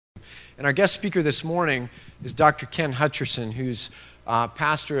And our guest speaker this morning is Dr. Ken Hutcherson, who's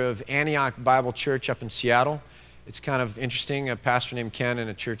pastor of Antioch Bible Church up in Seattle. It's kind of interesting, a pastor named Ken in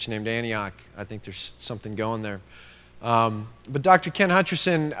a church named Antioch. I think there's something going there. But Dr. Ken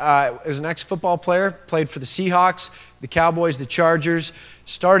Hutcherson is an ex-football player, played for the Seahawks, the Cowboys, the Chargers,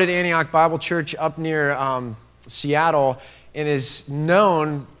 started Antioch Bible Church up near Seattle, and is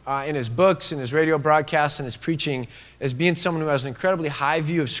known in his books, in his radio broadcasts, and his preaching as being someone who has an incredibly high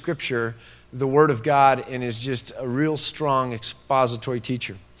view of Scripture, the Word of God, and is just a real strong expository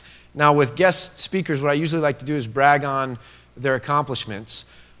teacher. Now, with guest speakers, what I usually like to do is brag on their accomplishments.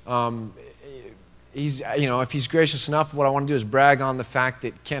 If he's gracious enough, what I want to do is brag on the fact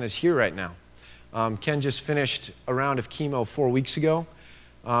that Ken is here right now. Ken just finished a round of chemo 4 weeks ago.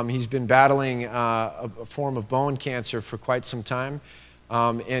 He's been battling a form of bone cancer for quite some time.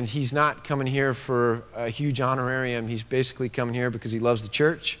 And he's not coming here for a huge honorarium. He's basically coming here because he loves the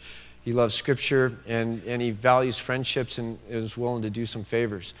church, he loves Scripture, and he values friendships and is willing to do some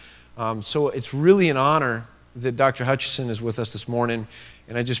favors. So it's really an honor that Dr. Hutcherson is with us this morning.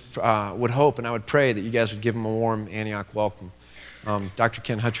 And I just would hope and I would pray that you guys would give him a warm Antioch welcome. Dr.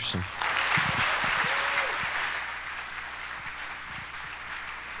 Ken Hutcherson.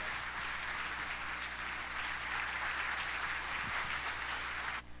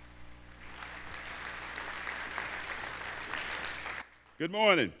 Good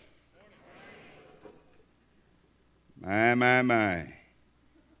morning. My.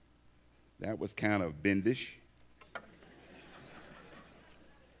 That was kind of bendish.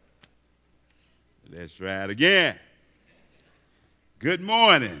 Let's try it again. Good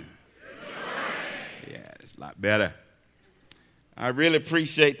morning. Good morning. Yeah, it's a lot better. I really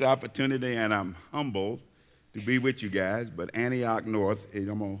appreciate the opportunity, and I'm humbled to be with you guys. But Antioch North,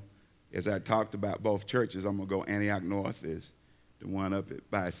 as I talked about both churches, I'm going to go Antioch North is the one up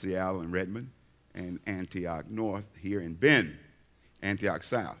by Seattle and Redmond, and Antioch North here in Bend, Antioch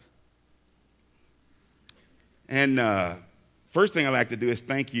South. And first thing I'd like to do is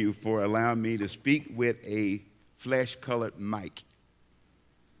thank you for allowing me to speak with a flesh-colored mic.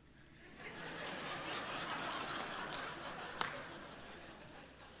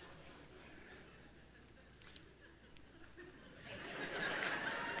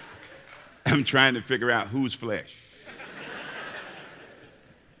 I'm trying to figure out whose flesh.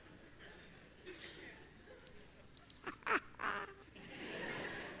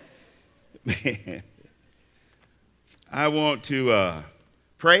 Man, I want to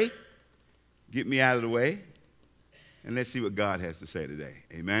pray, get me out of the way, and let's see what God has to say today.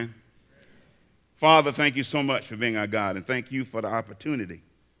 Amen. Father, thank you so much for being our God, and thank you for the opportunity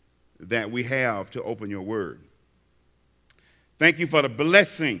that we have to open your word. Thank you for the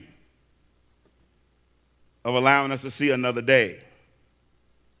blessing of allowing us to see another day.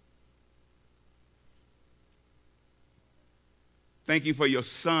 Thank you for your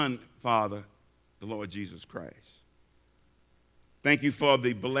Son, Father, the Lord Jesus Christ. Thank you for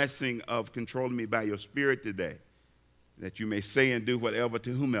the blessing of controlling me by your Spirit today, that you may say and do whatever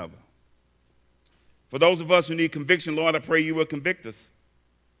to whomever. For those of us who need conviction, Lord, I pray you will convict us.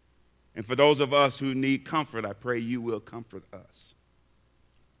 And for those of us who need comfort, I pray you will comfort us.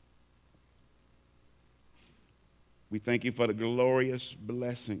 We thank you for the glorious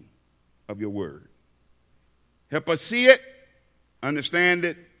blessing of your word. Help us see it, understand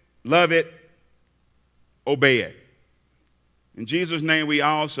it, love it, obey it. In Jesus' name, we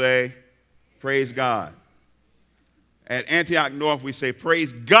all say, praise God. At Antioch North, we say,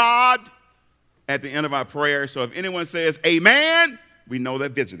 praise God at the end of our prayer. So if anyone says, amen, we know they're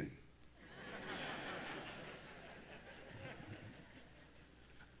visiting.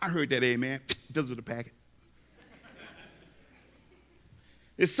 I heard that amen. Visit the packet.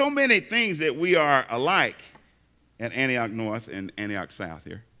 There's so many things that we are alike at Antioch North and Antioch South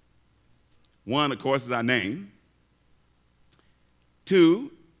here. One, of course, is our name.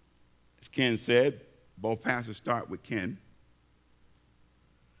 Two, as Ken said, both pastors start with Ken.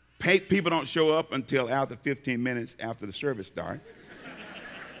 People don't show up until after 15 minutes after the service starts.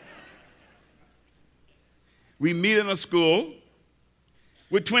 We meet in a school.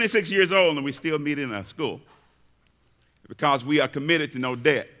 We're 26 years old and we still meet in a school because we are committed to no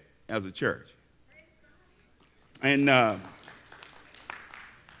debt as a church. And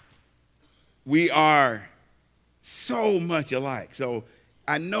we are so much alike. So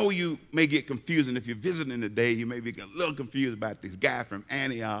I know you may get confused, and if you're visiting today, you may be a little confused about this guy from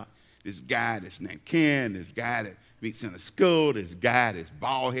Antioch, this guy that's named Ken, this guy that meets in a school, this guy that's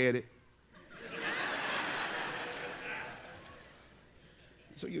bald-headed.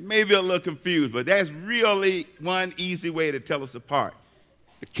 So you may be a little confused, but that's really one easy way to tell us apart.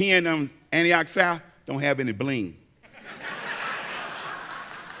 The Ken Antioch South don't have any bling.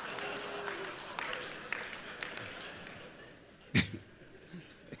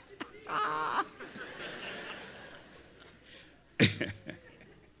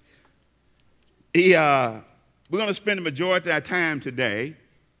 We're going to spend the majority of our time today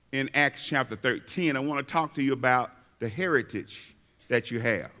in Acts chapter 13. I want to talk to you about the heritage that you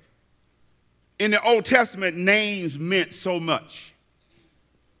have. In the Old Testament, names meant so much.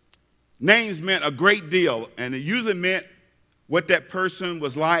 Names meant a great deal, and it usually meant what that person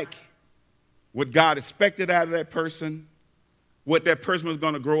was like, what God expected out of that person, what that person was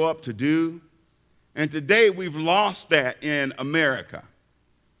going to grow up to do. And today we've lost that in America.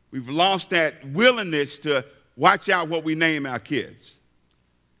 We've lost that willingness to watch out what we name our kids.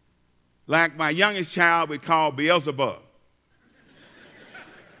 Like my youngest child, we call Beelzebub.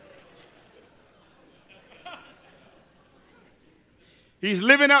 He's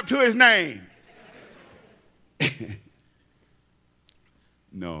living up to his name.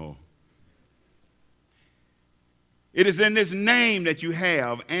 No. It is in this name that you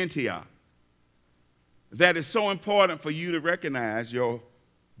have, Antioch, that is so important for you to recognize your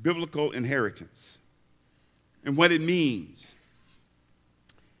biblical inheritance and what it means.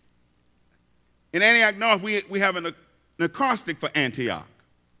 In Antioch North, we have an acrostic for Antioch.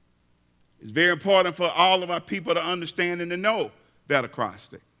 It's very important for all of our people to understand and to know that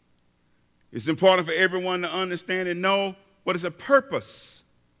acrostic. It's important for everyone to understand and know what is the purpose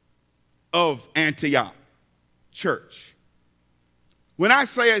of Antioch Church. When I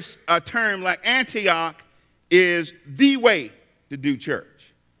say a term like Antioch is the way to do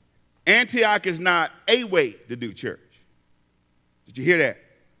church, Antioch is not a way to do church. Did you hear that?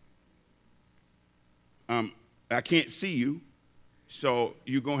 I can't see you, so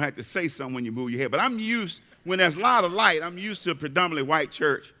you're going to have to say something when you move your head. But when there's a lot of light, I'm used to a predominantly white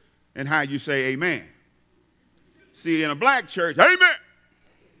church and how you say amen. See, in a black church, amen.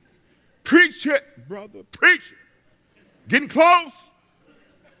 Preach it, brother, preach it. Getting close,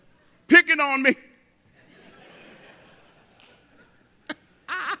 picking on me.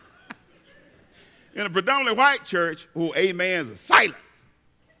 In a predominantly white church, amens are silent.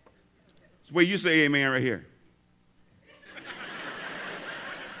 It's the way you say amen right here.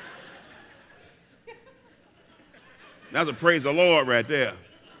 That's a praise the Lord right there.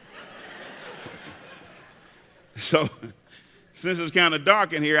 So, since it's kind of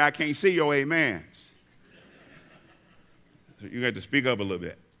dark in here, I can't see your amens. So you got to speak up a little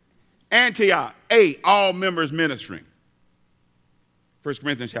bit. Antioch, all members ministering. 1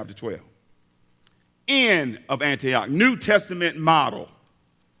 Corinthians chapter 12. N of Antioch, New Testament model.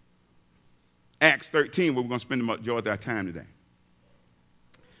 Acts 13, where we're going to spend the majority of our time today.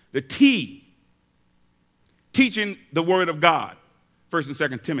 The T, teaching the word of God, 1 and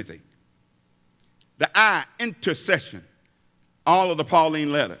 2 Timothy. The I, intercession, all of the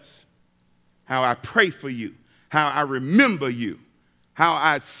Pauline letters. How I pray for you, how I remember you, how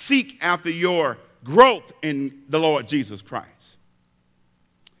I seek after your growth in the Lord Jesus Christ.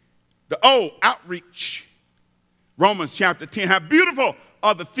 The O, outreach. Romans chapter 10, how beautiful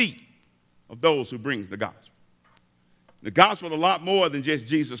are the feet of those who bring the gospel. The gospel is a lot more than just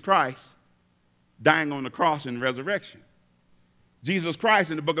Jesus Christ dying on the cross and resurrection. Jesus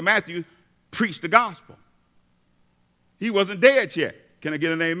Christ in the book of Matthew preached the gospel. He wasn't dead yet. Can I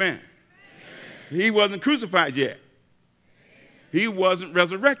get an amen? Amen. He wasn't crucified yet. He wasn't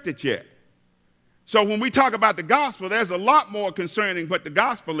resurrected yet. So when we talk about the gospel, there's a lot more concerning what the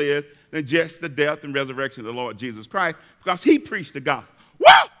gospel is than just the death and resurrection of the Lord Jesus Christ, because he preached the gospel. Woo!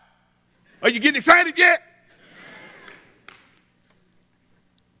 Are you getting excited yet?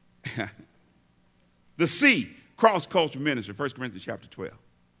 The C, cross-cultural ministry, 1 Corinthians chapter 12.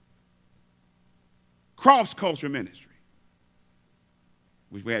 Cross-cultural ministry.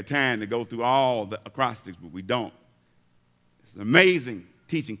 Wish we had time to go through all the acrostics, but we don't. It's an amazing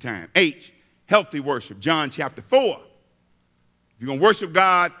teaching time. H, healthy worship, John chapter 4. If you're going to worship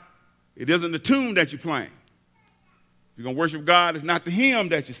God, it isn't the tune that you're playing. If you're going to worship God, it's not the hymn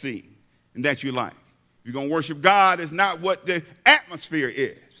that you sing and that you like. If you're going to worship God, it's not what the atmosphere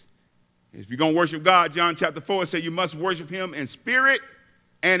is. If you're going to worship God, John chapter 4 says you must worship him in spirit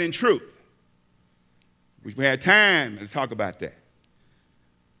and in truth. Wish we had time to talk about that.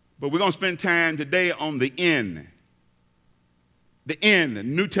 But we're going to spend time today on the N. The N, the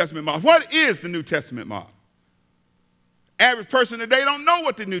New Testament model. What is the New Testament model? Average person today don't know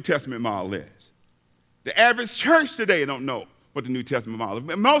what the New Testament model is. The average church today don't know what the New Testament model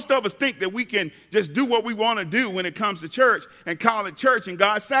is. Most of us think that we can just do what we want to do when it comes to church and call it church and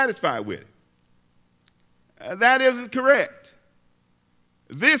God's satisfied with it. That isn't correct.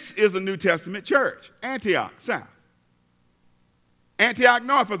 This is a New Testament church, Antioch South. Antioch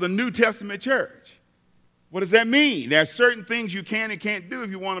North is a New Testament church. What does that mean? There are certain things you can and can't do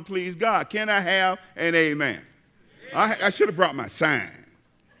if you want to please God. Can I have an amen? I should have brought my sign.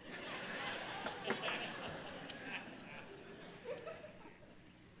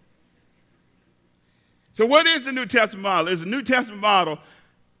 So what is the New Testament model? Is the New Testament model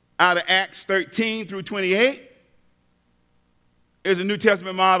out of Acts 13 through 28? Is the New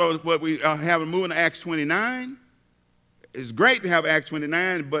Testament model what we have moving to Acts 29? It's great to have Acts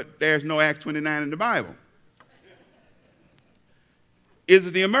 29, but there's no Acts 29 in the Bible. Is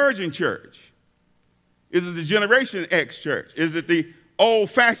it the emerging church? Is it the Generation X church? Is it the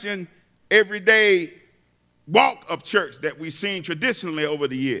old-fashioned, everyday walk of church that we've seen traditionally over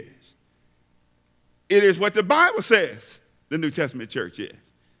the years? It is what the Bible says the New Testament church is.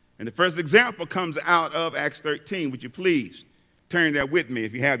 And the first example comes out of Acts 13. Would you please turn there with me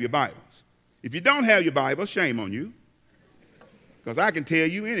if you have your Bibles? If you don't have your Bible, shame on you, because I can tell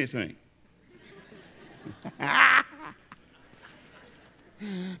you anything.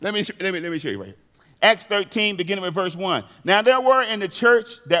 Let me show you right here. Acts 13, beginning with verse 1. Now there were in the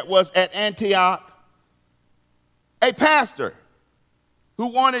church that was at Antioch a pastor who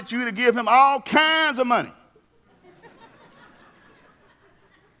wanted you to give him all kinds of money.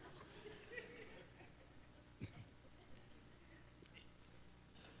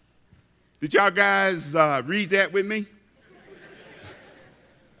 Did y'all guys read that with me?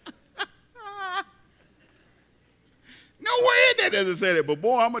 Nowhere in that doesn't say that, but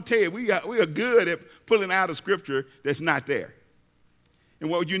boy, I'm going to tell you, we are good at pulling out a scripture that's not there.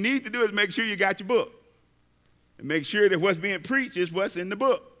 And what you need to do is make sure you got your book. And make sure that what's being preached is what's in the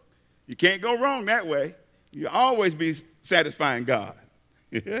book. You can't go wrong that way. You'll always be satisfying God.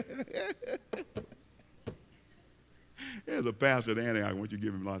 There's a pastor at Antioch, I want you to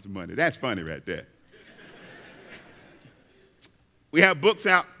give him lots of money. That's funny right there. We have books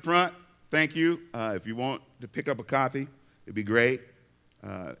out front. Thank you. If you want to pick up a copy, it'd be great.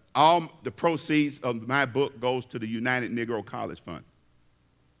 All the proceeds of my book goes to the United Negro College Fund.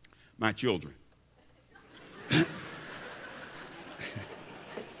 My children.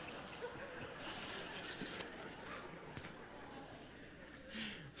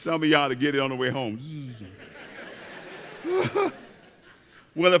 Some of y'all to get it on the way home.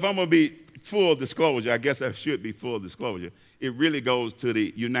 Well, if I'm going to be full disclosure, I guess I should be full disclosure. It really goes to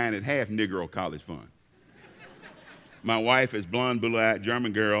the United Half Negro College Fund. My wife is blonde, blue-eyed,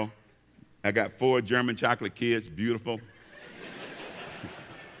 German girl. I got 4 German chocolate kids, beautiful.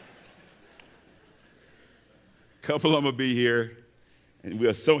 A couple of them will be here, and we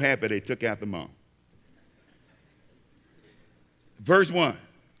are so happy they took after Mom. Verse 1.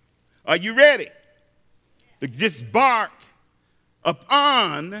 Are you ready to disembark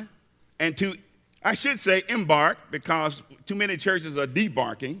upon and to, I should say embark, because too many churches are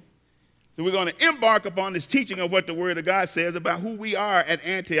debarking. So we're going to embark upon this teaching of what the Word of God says about who we are at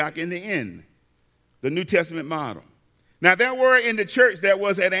Antioch in the end, the New Testament model. Now there were in the church that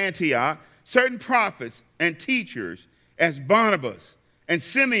was at Antioch certain prophets and teachers as Barnabas and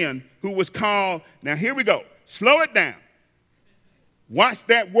Simeon, who was called, now here we go, slow it down. Watch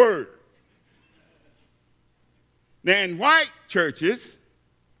that word. Now in white churches,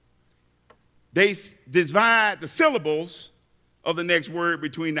 they divide the syllables of the next word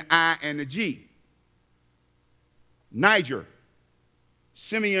between the I and the G. Niger.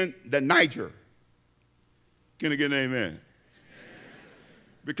 Simeon the Niger. Can I get an amen?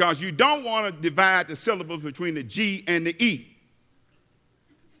 Because you don't want to divide the syllables between the G and the E.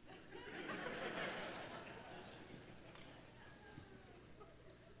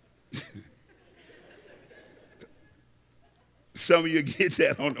 Some of you get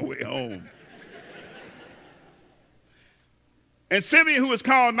that on the way home. And Simeon, who was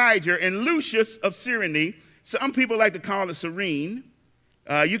called Niger, and Lucius of Cyrene, some people like to call it Cyrene.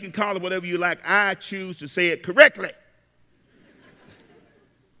 You can call it whatever you like. I choose to say it correctly.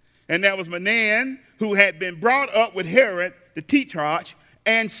 And that was Manan, who had been brought up with Herod, the tetrarch,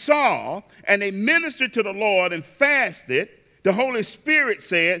 and Saul, and they ministered to the Lord and fasted. The Holy Spirit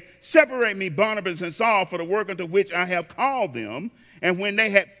said, separate me, Barnabas and Saul, for the work unto which I have called them. And when they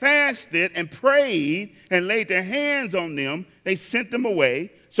had fasted and prayed and laid their hands on them, they sent them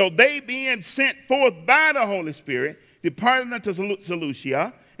away. So they, being sent forth by the Holy Spirit, departed unto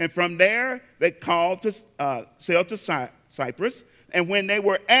Seleucia, and from there they sailed to Cyprus. And when they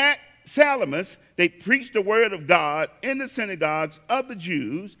were at Salamis, they preached the word of God in the synagogues of the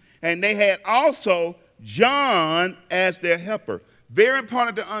Jews, and they had also John as their helper. Very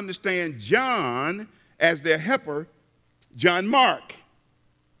important to understand John as their helper, John Mark.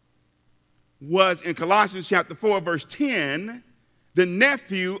 was in Colossians chapter 4, verse 10, the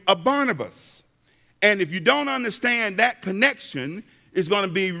nephew of Barnabas. And if you don't understand that connection, it's going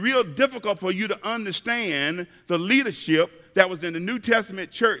to be real difficult for you to understand the leadership that was in the New Testament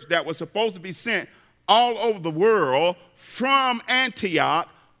church that was supposed to be sent all over the world from Antioch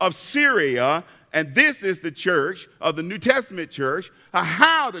of Syria. And this is the church of the New Testament church,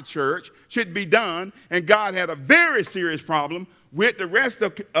 how the church should be done. And God had a very serious problem with the rest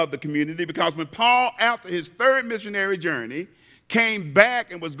of the community, because when Paul, after his third missionary journey, came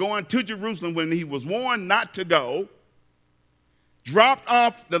back and was going to Jerusalem when he was warned not to go, dropped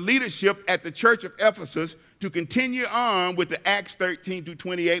off the leadership at the church of Ephesus to continue on with the Acts 13 through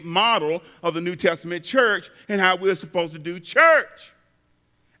 28 model of the New Testament church and how we're supposed to do church.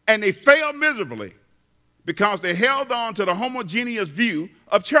 And they failed miserably because they held on to the homogeneous view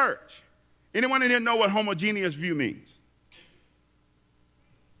of church. Anyone in here know what homogeneous view means?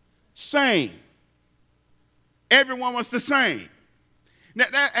 Same. Everyone was the same. Now,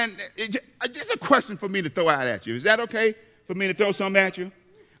 just a question for me to throw out at you. Is that okay for me to throw something at you?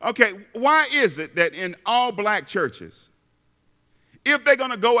 Okay, why is it that in all black churches, if they're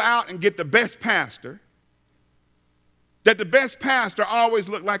going to go out and get the best pastor, that the best pastor always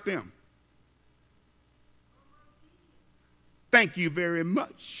look like them? Thank you very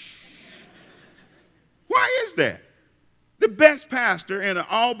much. Why is that? The best pastor in an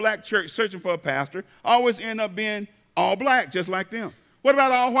all-black church searching for a pastor always end up being all black, just like them. What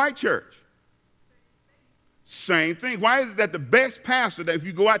about all-white church? Same thing. Why is it that the best pastor, that if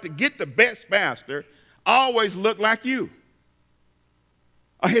you go out to get the best pastor, always look like you?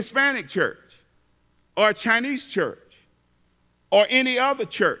 A Hispanic church, or a Chinese church, or any other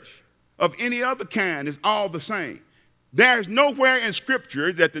church of any other kind is all the same. There's nowhere in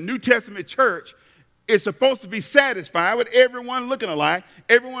Scripture that the New Testament church is supposed to be satisfied with everyone looking alike,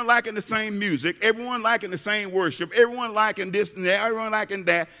 everyone liking the same music, everyone liking the same worship, everyone liking this and that, everyone liking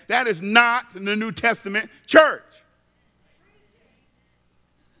that. That is not the New Testament church.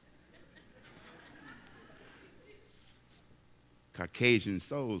 Caucasian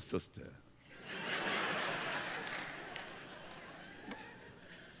soul sister.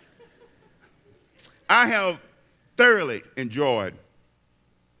 I have thoroughly enjoyed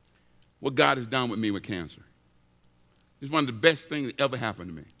what God has done with me with cancer. It's one of the best things that ever happened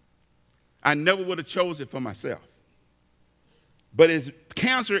to me. I never would have chosen it for myself. But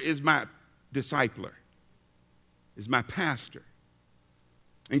cancer is my discipler, is my pastor.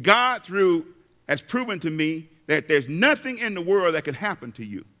 And God, has proven to me that there's nothing in the world that can happen to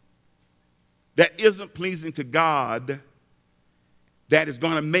you that isn't pleasing to God, that is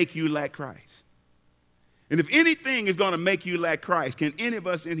going to make you like Christ. And if anything is going to make you like Christ, can any of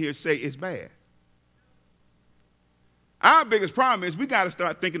us in here say it's bad? Our biggest problem is we got to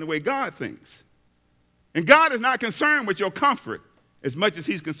start thinking the way God thinks. And God is not concerned with your comfort as much as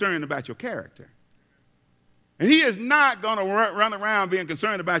he's concerned about your character. And he is not going to run around being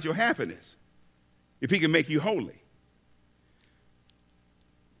concerned about your happiness if he can make you holy.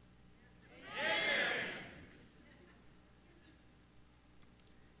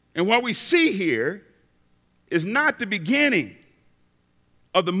 And what we see here is not the beginning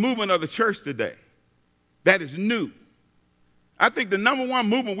of the movement of the church today. That is new. I think the number one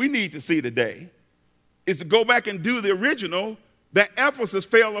movement we need to see today is to go back and do the original that Ephesus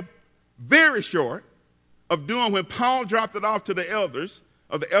fell very short of doing when Paul dropped it off to the elders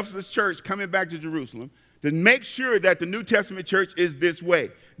of the Ephesus church coming back to Jerusalem, to make sure that the New Testament church is this way,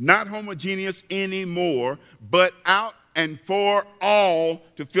 not homogeneous anymore, but out and for all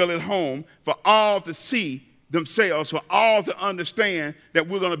to feel at home, for all to see themselves, for all to understand that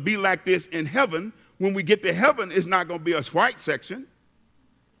we're going to be like this in heaven. When we get to heaven, it's not going to be a white section.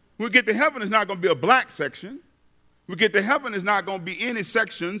 When we get to heaven, it's not going to be a black section. When we get to heaven, it's not going to be any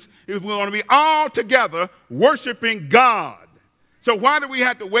sections. If we're going to be all together worshiping God. So why do we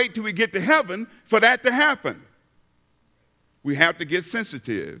have to wait till we get to heaven for that to happen? We have to get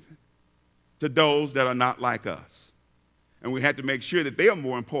sensitive to those that are not like us. And we have to make sure that they are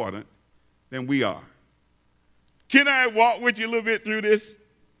more important than we are. Can I walk with you a little bit through this?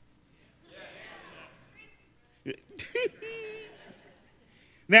 Yes.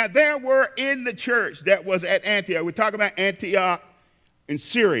 Now, there were in the church that was at Antioch, we're talking about Antioch in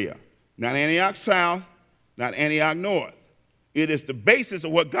Syria, not Antioch South, not Antioch North. It is the basis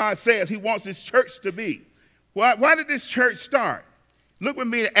of what God says he wants his church to be. Why did this church start? Look with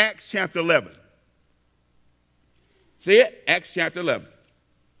me to Acts chapter 11. See it? Acts chapter 11.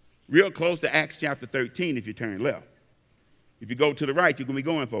 Real close to Acts chapter 13 if you turn left. If you go to the right, you're going to be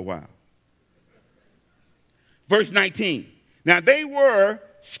going for a while. Verse 19. Now they were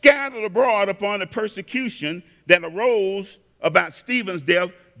scattered abroad upon the persecution that arose about Stephen's death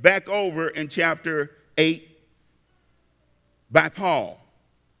back over in chapter 8 by Paul.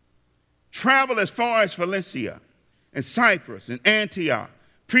 Traveled as far as Philistia and Cyprus and Antioch,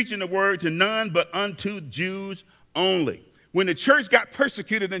 preaching the word to none but unto Jews only. When the church got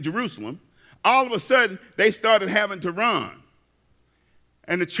persecuted in Jerusalem, all of a sudden they started having to run.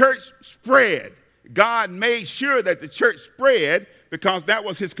 And the church spread. God made sure that the church spread because that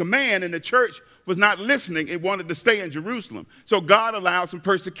was his command, and the church was not listening. It wanted to stay in Jerusalem. So God allowed some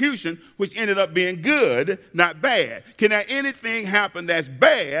persecution, which ended up being good, not bad. Can there anything happen that's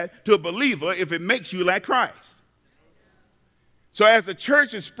bad to a believer if it makes you like Christ? So as the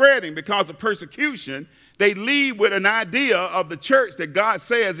church is spreading because of persecution, they leave with an idea of the church that God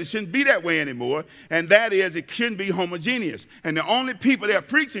says it shouldn't be that way anymore, and that is it shouldn't be homogeneous. And the only people they're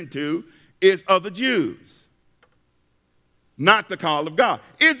preaching to is other Jews, not the call of God.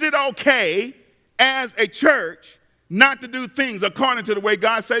 Is it okay as a church not to do things according to the way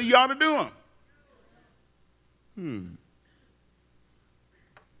God says you ought to do them?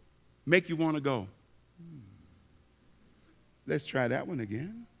 Make you want to go. Let's try that one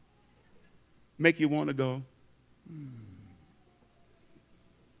again. Make you want to go.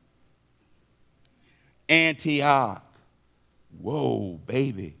 Antioch. Whoa,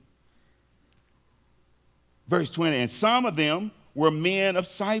 baby. Verse 20, and some of them were men of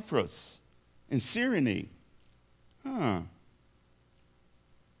Cyprus and Cyrene. And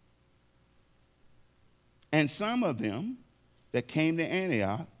some of them that came to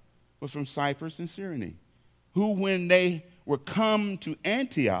Antioch was from Cyprus and Cyrene, who when they were come to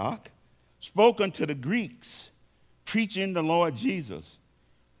Antioch, spoke unto the Greeks, preaching the Lord Jesus.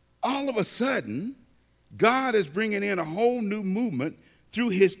 All of a sudden, God is bringing in a whole new movement through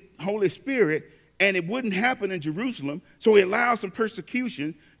his Holy Spirit, and it wouldn't happen in Jerusalem, so he allowed some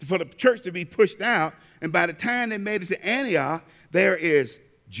persecution for the church to be pushed out, and by the time they made it to Antioch, there is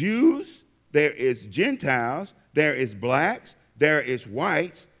Jews, there is Gentiles, there is blacks, there is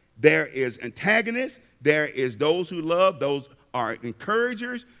whites, there is antagonists, there is those who love, those are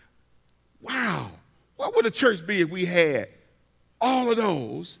encouragers. Wow, what would a church be if we had all of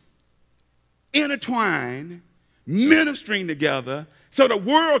those intertwined, ministering together, so the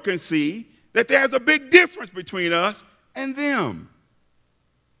world can see that there's a big difference between us and them?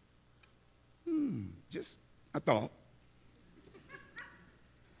 Just a thought.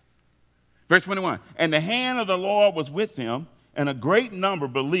 Verse 21, and the hand of the Lord was with him, and a great number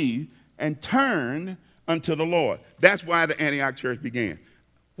believed and turned unto the Lord. That's why the Antioch church began.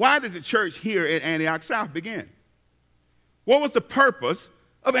 Why did the church here at Antioch South begin? What was the purpose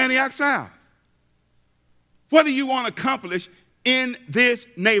of Antioch South? What do you want to accomplish in this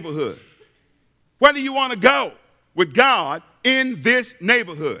neighborhood? Where do you want to go with God in this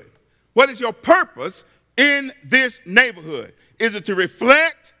neighborhood? What is your purpose in this neighborhood? Is it to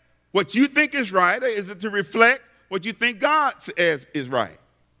reflect what you think is right, or is it to reflect what you think God says is right?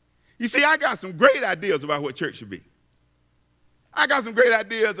 You see, I got some great ideas about what church should be. I got some great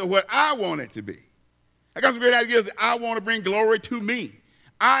ideas of what I want it to be. I got some great ideas that I want to bring glory to me.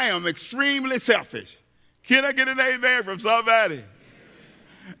 I am extremely selfish. Can I get an amen from somebody?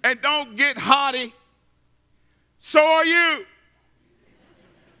 And don't get haughty. So are you.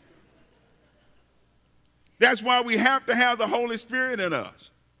 That's why we have to have the Holy Spirit in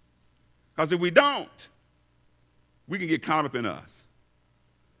us. Because if we don't, we can get caught up in us.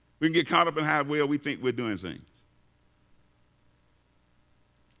 We can get caught up in how well we think we're doing things.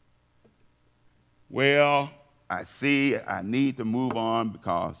 Well, I see I need to move on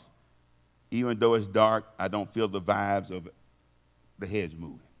because even though it's dark, I don't feel the vibes of the hedge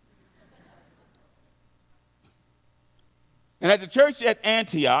moving. And at the church at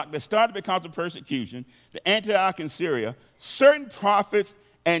Antioch, that started because of persecution, the Antioch in Syria, certain prophets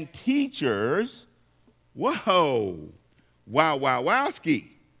and teachers, wowski.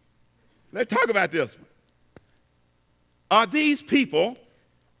 Let's talk about this one. Are these people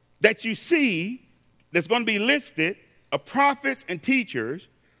that you see that's going to be listed of prophets and teachers,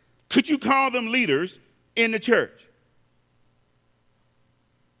 could you call them leaders in the church?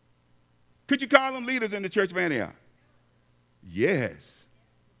 Could you call them leaders in the church of Antioch? Yes.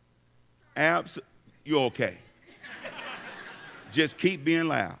 Absolutely. You're okay. Just keep being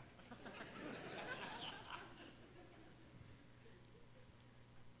loud.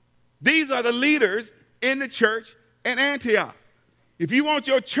 These are the leaders in the church in Antioch. If you want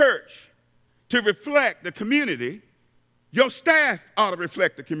your church to reflect the community, your staff ought to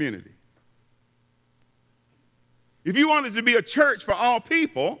reflect the community. If you want it to be a church for all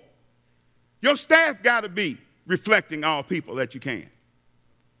people, your staff got to be reflecting all people that you can.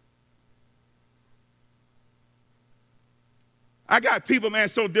 I got people, man,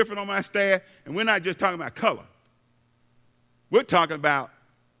 so different on my staff, and we're not just talking about color. We're talking about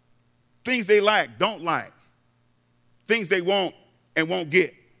things they like, don't like, things they want and won't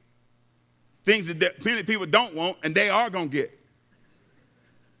get, things that many people don't want and they are going to get.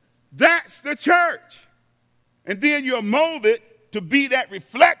 That's the church. And then you're molded to be that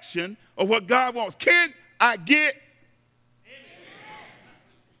reflection of what God wants. Can I get? Amen.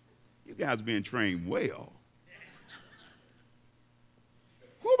 You guys are being trained well.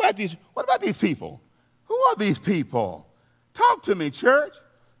 What about these people? Who are these people? Talk to me, church.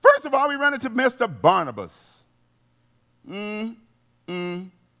 First of all, we run into Mr. Barnabas.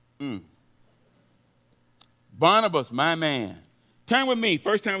 Barnabas, my man. Turn with me.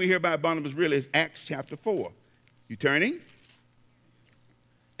 First time we hear about Barnabas really is Acts chapter 4. You turning?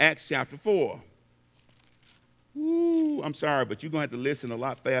 Acts chapter 4. Ooh, I'm sorry, but you're going to have to listen a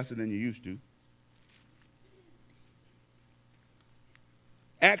lot faster than you used to.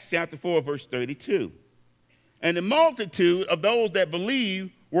 Acts chapter 4, verse 32. And the multitude of those that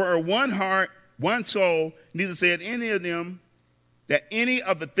believed were of one heart, one soul. Neither said any of them that any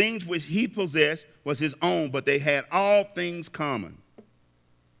of the things which he possessed was his own, but they had all things common.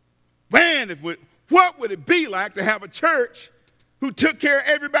 Man, what would it be like to have a church who took care of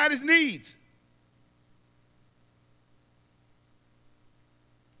everybody's needs?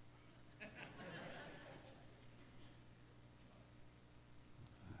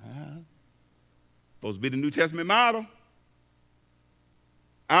 Supposed to be the New Testament model.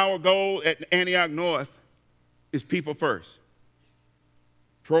 Our goal at Antioch North is people first,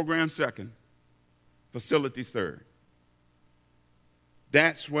 program second, facilities third.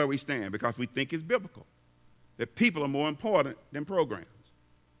 That's where we stand because we think it's biblical, that people are more important than programs.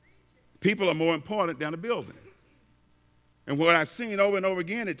 People are more important than a building. And what I've seen over and over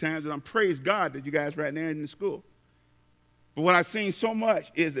again at times, and I'm praise God that you guys right now in the school, but what I've seen so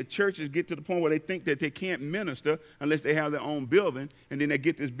much is that churches get to the point where they think that they can't minister unless they have their own building, and then they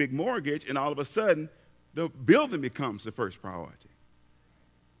get this big mortgage, and all of a sudden, the building becomes the first priority.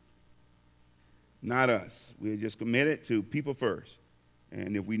 Not us. We're just committed to people first.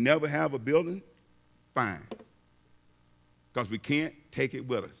 And if we never have a building, fine. Because we can't take it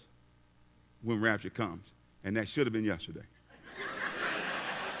with us when rapture comes. And that should have been yesterday.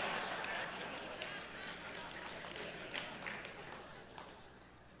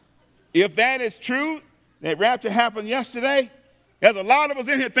 If that is true, that rapture happened yesterday, there's a lot of us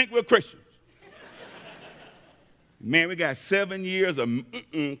in here think we're Christians. Man, we got 7 years of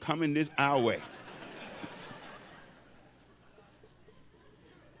coming this our way.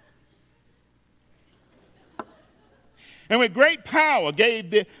 And with great power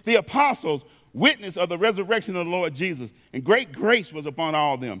gave the apostles witness of the resurrection of the Lord Jesus, and great grace was upon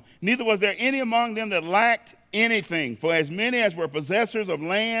all them. Neither was there any among them that lacked anything. For as many as were possessors of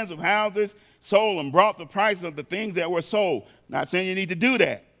lands, of houses, sold and brought the prices of the things that were sold. Not saying you need to do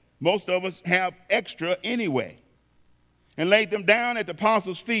that. Most of us have extra anyway. And laid them down at the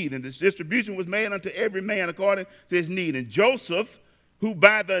apostles' feet, and this distribution was made unto every man according to his need. And Joseph, who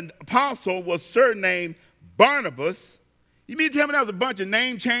by the apostle was surnamed Barnabas. You mean to tell me there was a bunch of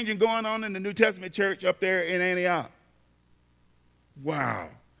name changing going on in the New Testament church up there in Antioch? Wow.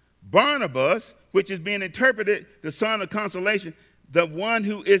 Barnabas, which is being interpreted the son of consolation, the one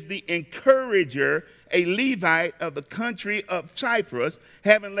who is the encourager, a Levite of the country of Cyprus,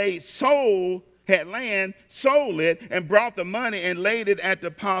 having had land, sold it, and brought the money and laid it at the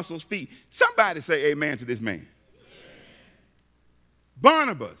apostles' feet. Somebody say amen to this man. Amen.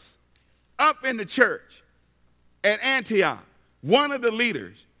 Barnabas, up in the church at Antioch, one of the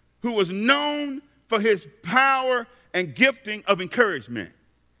leaders who was known for his power and gifting of encouragement.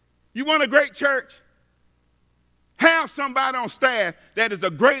 You want a great church? Have somebody on staff that is a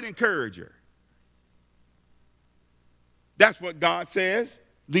great encourager. That's what God says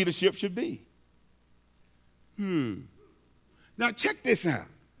leadership should be. Now check this out.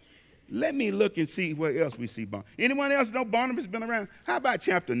 Let me look and see where else we see Barnabas. Anyone else know Barnabas been around? How about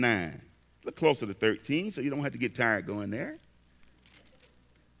chapter 9? Look closer to 13 so you don't have to get tired going there.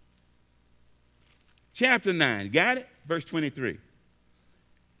 Chapter 9, got it? Verse 23.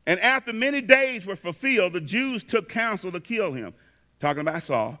 And after many days were fulfilled, the Jews took counsel to kill him. Talking about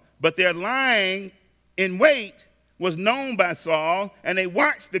Saul. But their lying in wait was known by Saul, and they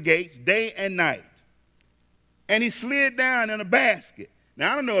watched the gates day and night. And he slid down in a basket.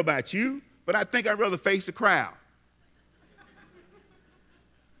 Now, I don't know about you, but I think I'd rather face the crowd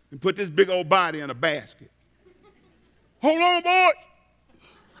and put this big old body in a basket. Hold on, boys.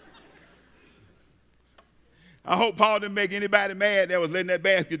 I hope Paul didn't make anybody mad that was letting that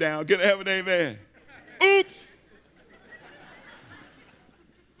basket down. Can I have an amen? Oops.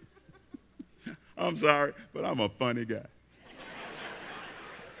 I'm sorry, but I'm a funny guy.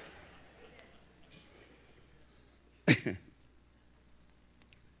 And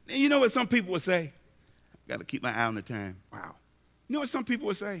you know what some people would say? Got to keep my eye on the time. Wow. You know what some people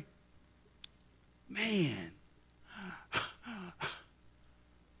would say? Man,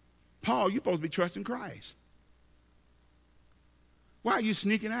 Paul, you're supposed to be trusting Christ. Why are you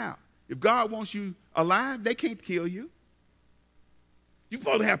sneaking out? If God wants you alive, they can't kill you. You're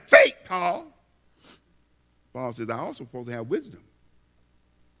supposed to have faith, Paul. Paul says, I also supposed to have wisdom.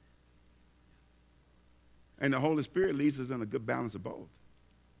 And the Holy Spirit leads us in a good balance of both.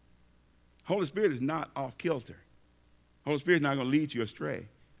 Holy Spirit is not off kilter. Holy Spirit is not going to lead you astray.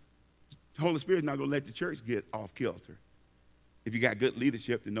 Holy Spirit is not going to let the church get off kilter. If you got good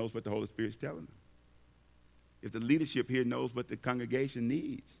leadership that knows what the Holy Spirit is telling them. If the leadership here knows what the congregation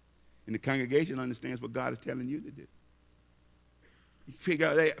needs, and the congregation understands what God is telling you to do.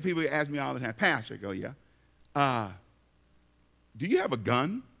 People ask me all the time, Pastor, I go, yeah. Do you have a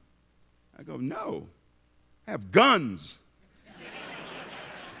gun? I go, no. I have guns.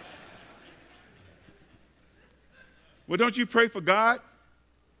 Well, don't you pray for God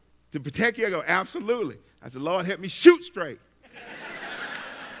to protect you? I go, absolutely. I said, Lord, help me shoot straight.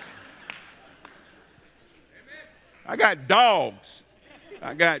 I got dogs.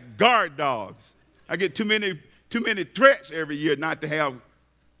 I got guard dogs. I get too many threats every year not to have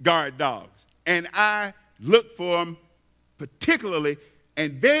guard dogs. And I look for them particularly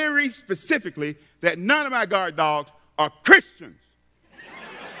and very specifically that none of my guard dogs are Christians.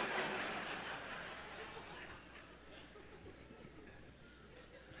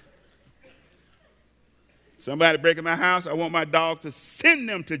 Somebody breaking my house, I want my dog to send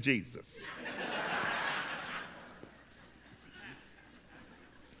them to Jesus.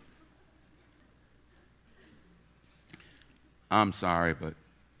 I'm sorry, but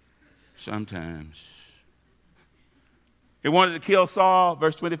sometimes. He wanted to kill Saul,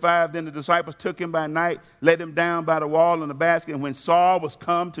 verse 25. Then the disciples took him by night, let him down by the wall in a basket. And when Saul was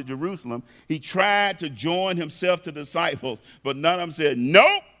come to Jerusalem, he tried to join himself to the disciples, but none of them said,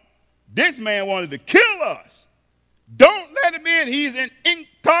 nope, this man wanted to kill us. Don't let him in. He's an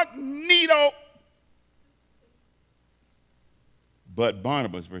incognito. But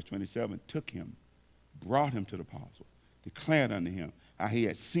Barnabas, verse 27, took him, brought him to the apostle, declared unto him how he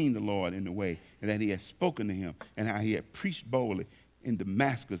had seen the Lord in the way, and that he had spoken to him, and how he had preached boldly in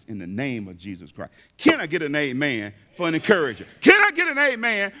Damascus in the name of Jesus Christ. Can I get an amen for an encourager? Can I get an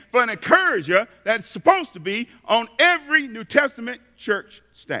amen for an encourager that's supposed to be on every New Testament church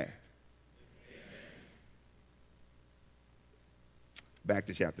staff? Back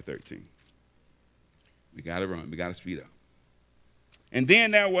to chapter 13. We got to run. We got to speed up. And then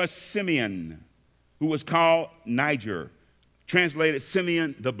there was Simeon, who was called Niger, translated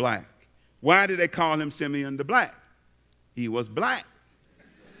Simeon the Black. Why did they call him Simeon the Black? He was black.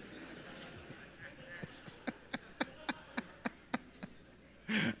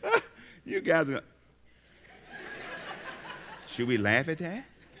 You guys are... Should we laugh at that?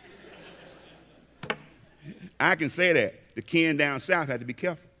 I can say that. The kin down south had to be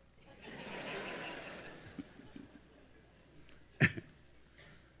careful.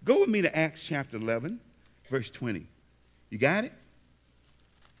 Go with me to Acts chapter 11, verse 20. You got it?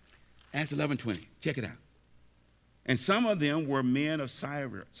 Acts 11:20. Check it out. And some of them were men of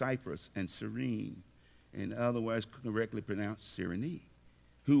Cyprus and Cyrene, and otherwise correctly pronounced Cyrene,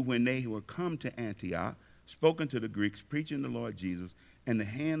 who, when they were come to Antioch, spoken to the Greeks, preaching the Lord Jesus, and the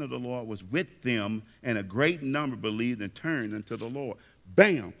hand of the Lord was with them, and a great number believed and turned unto the Lord.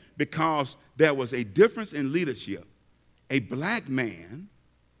 Bam! Because there was a difference in leadership. A black man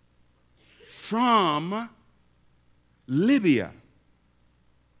from Libya.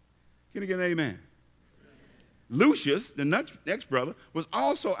 Can I get an amen? Lucius, the next brother, was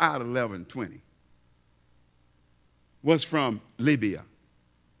also out of 11:20. Was from Libya.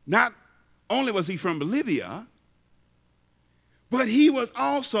 Not only was he from Libya, but he was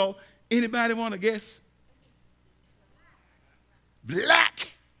also, anybody want to guess?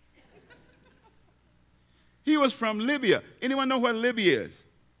 Black. He was from Libya. Anyone know where Libya is?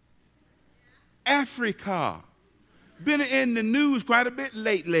 Africa. Been in the news quite a bit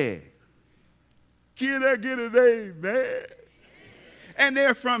lately. Can I get an amen? And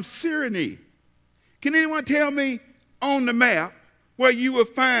they're from Cyrene. Can anyone tell me on the map where you will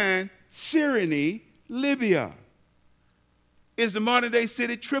find Cyrene, Libya? Is the modern day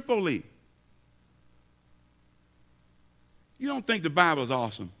city Tripoli. You don't think the Bible is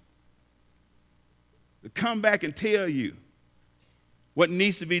awesome? To come back and tell you what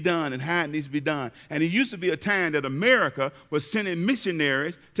needs to be done and how it needs to be done. And it used to be a time that America was sending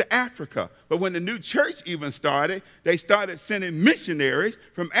missionaries to Africa. But when the new church even started, they started sending missionaries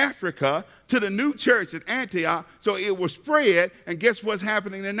from Africa to the new church at Antioch. So it was spread, and guess what's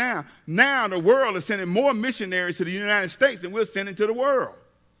happening there now? Now the world is sending more missionaries to the United States than we're sending to the world.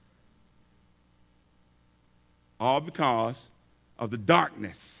 All because of the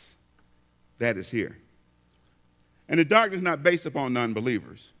darkness that is here. And the darkness is not based upon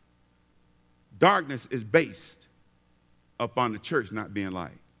non-believers. Darkness is based upon the church not being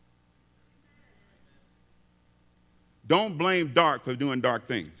light. Don't blame dark for doing dark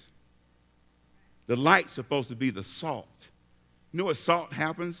things. The light's supposed to be the salt. You know what salt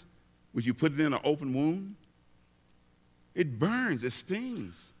happens when you put it in an open wound? It burns, it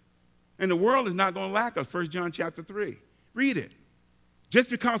stings. And the world is not going to lack us, 1 John chapter 3. Read it. Just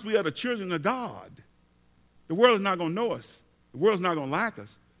because we are the children of God, the world is not going to know us. The world is not going to like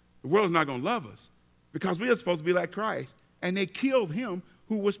us. The world is not going to love us because we are supposed to be like Christ. And they killed him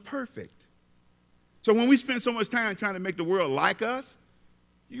who was perfect. So when we spend so much time trying to make the world like us,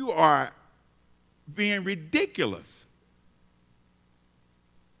 you are being ridiculous.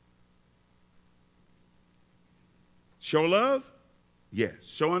 Show love? Yes.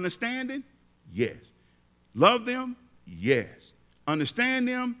 Show understanding? Yes. Love them? Yes. Understand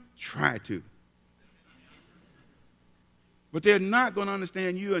them? Try to. But they're not going to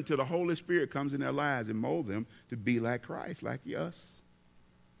understand you until the Holy Spirit comes in their lives and mold them to be like Christ, like us.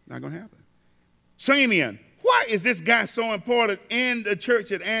 Not going to happen. Simeon, why is this guy so important in the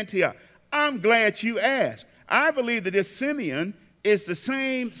church at Antioch? I'm glad you asked. I believe that this Simeon is the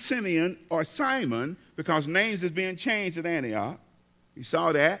same Simeon or Simon because names is being changed at Antioch. You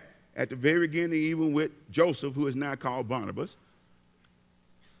saw that at the very beginning, even with Joseph, who is now called Barnabas,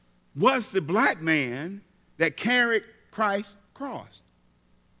 was the black man that carried Christ's cross.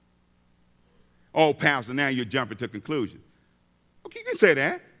 Oh, Pastor, now you're jumping to conclusions. Okay, you can say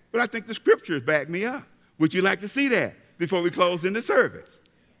that, but I think the scriptures back me up. Would you like to see that before we close in the service?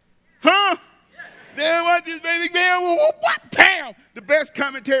 Huh? There was this baby man. What? Bam! The best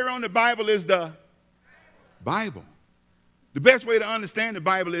commentary on the Bible is the Bible. The best way to understand the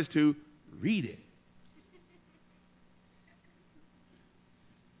Bible is to read it.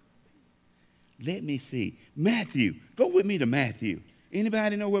 Let me see. Matthew. Go with me to Matthew.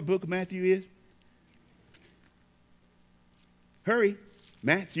 Anybody know what book of Matthew is? Hurry.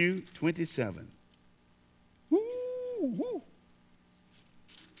 Matthew 27. Woo, woo.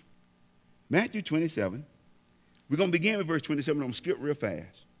 Matthew 27. We're going to begin with verse 27. I'm going to skip real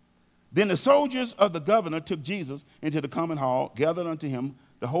fast. Then the soldiers of the governor took Jesus into the common hall, gathered unto him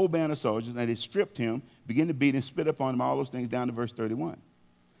the whole band of soldiers, and they stripped him, began to beat him, spit upon him, all those things down to verse 31.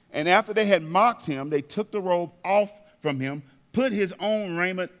 And after they had mocked him, they took the robe off from him, put his own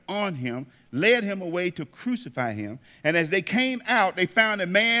raiment on him, led him away to crucify him. And as they came out, they found a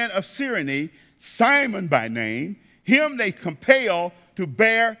man of Cyrene, Simon by name. Him they compelled to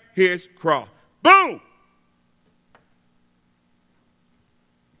bear his cross. Boom!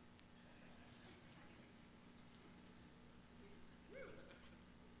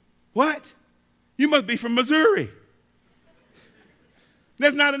 What? You must be from Missouri.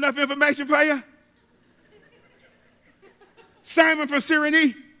 That's not enough information for you? Simon from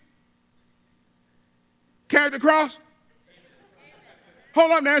Cyrene carried the cross?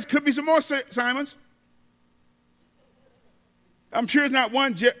 Hold on now, there could be some more Simons. I'm sure it's not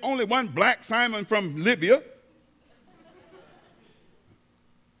only one black Simon from Libya.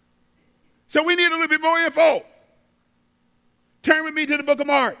 So we need a little bit more info. Turn with me to the book of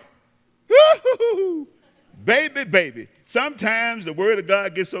Mark. Woo-hoo-hoo. Baby, baby. Sometimes the word of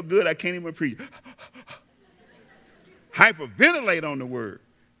God gets so good I can't even preach. Hyperventilate on the word.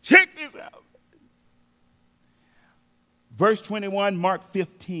 Check this out. Verse 21, Mark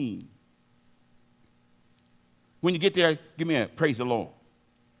 15. When you get there, give me a praise the Lord.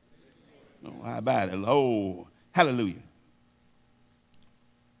 Oh, how about it? Oh, hallelujah.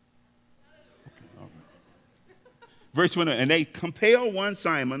 Okay, all right. Verse 21, and they compel one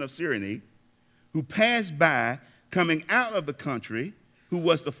Simon of Cyrene, who passed by, coming out of the country, who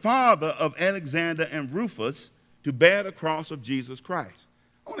was the father of Alexander and Rufus, to bear the cross of Jesus Christ.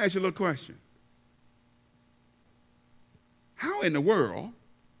 I want to ask you a little question. How in the world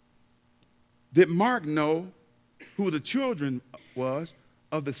did Mark know who the children was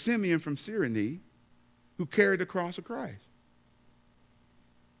of the Simeon from Cyrene who carried the cross of Christ?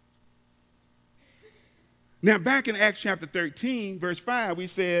 Now, back in Acts chapter 13, verse 5, we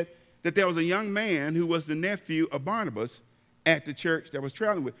said that there was a young man who was the nephew of Barnabas at the church that was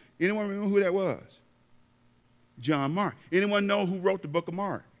traveling with. Anyone remember who that was? John Mark. Anyone know who wrote the book of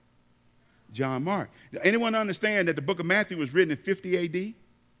Mark? John Mark. Anyone understand that the book of Matthew was written in 50 A.D.?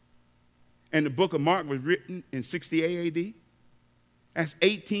 And the book of Mark was written in 68 A.D.? That's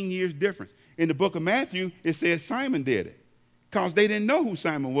 18 years difference. In the book of Matthew, it says Simon did it because they didn't know who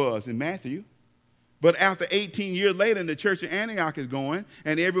Simon was in Matthew. But after 18 years later, and the church of Antioch is going,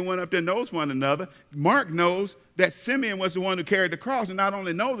 and everyone up there knows one another, Mark knows that Simeon was the one who carried the cross, and not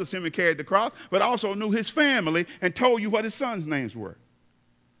only knows that Simeon carried the cross, but also knew his family and told you what his sons' names were.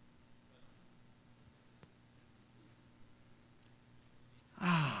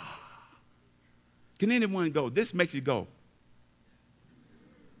 Can anyone go? This makes you go.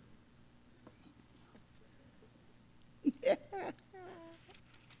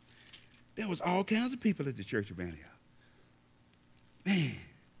 There was all kinds of people at the Church of Antioch. Man,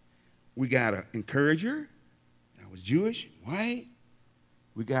 we got an encourager that was Jewish, white.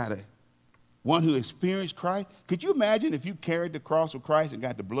 We got one who experienced Christ. Could you imagine if you carried the cross of Christ and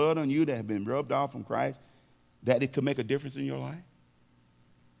got the blood on you that had been rubbed off from Christ, that it could make a difference in your life?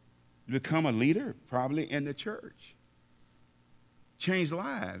 You become a leader, probably in the church. Change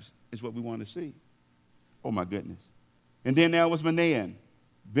lives is what we want to see. Oh, my goodness. And then there was Manaen,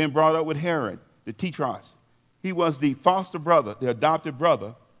 been brought up with Herod, the Tetrarch. He was the foster brother, the adopted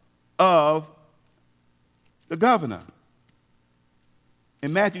brother of the governor.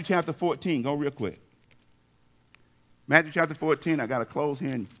 In Matthew chapter 14, go real quick. Matthew chapter 14, I got to close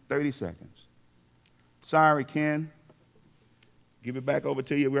here in 30 seconds. Sorry, Ken. Give it back over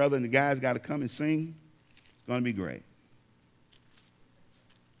to you, brother, and the guys got to come and sing. It's going to be great.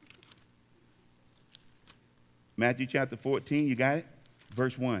 Matthew chapter 14, you got it?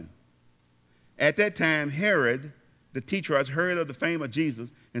 Verse 1. At that time, Herod, the Tetrarch, heard of the fame of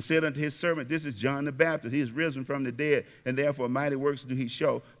Jesus and said unto his servant, this is John the Baptist. He is risen from the dead, and therefore mighty works do he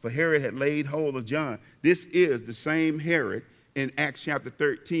show. For Herod had laid hold of John. This is the same Herod in Acts chapter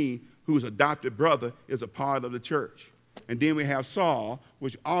 13, whose adopted brother is a part of the church. And then we have Saul,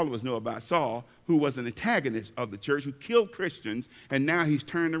 which all of us know about Saul, who was an antagonist of the church, who killed Christians, and now he's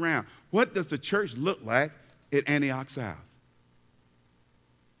turned around. What does the church look like at Antioch South?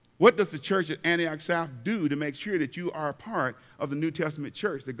 What does the church at Antioch South do to make sure that you are a part of the New Testament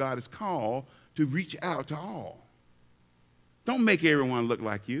church that God has called to reach out to all? Don't make everyone look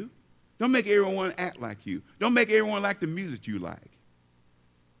like you. Don't make everyone act like you. Don't make everyone like the music you like.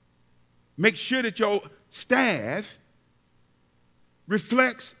 Make sure that your staff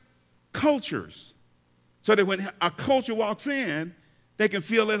reflects cultures so that when a culture walks in, they can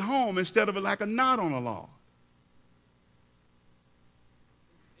feel at home instead of like a knot on a log.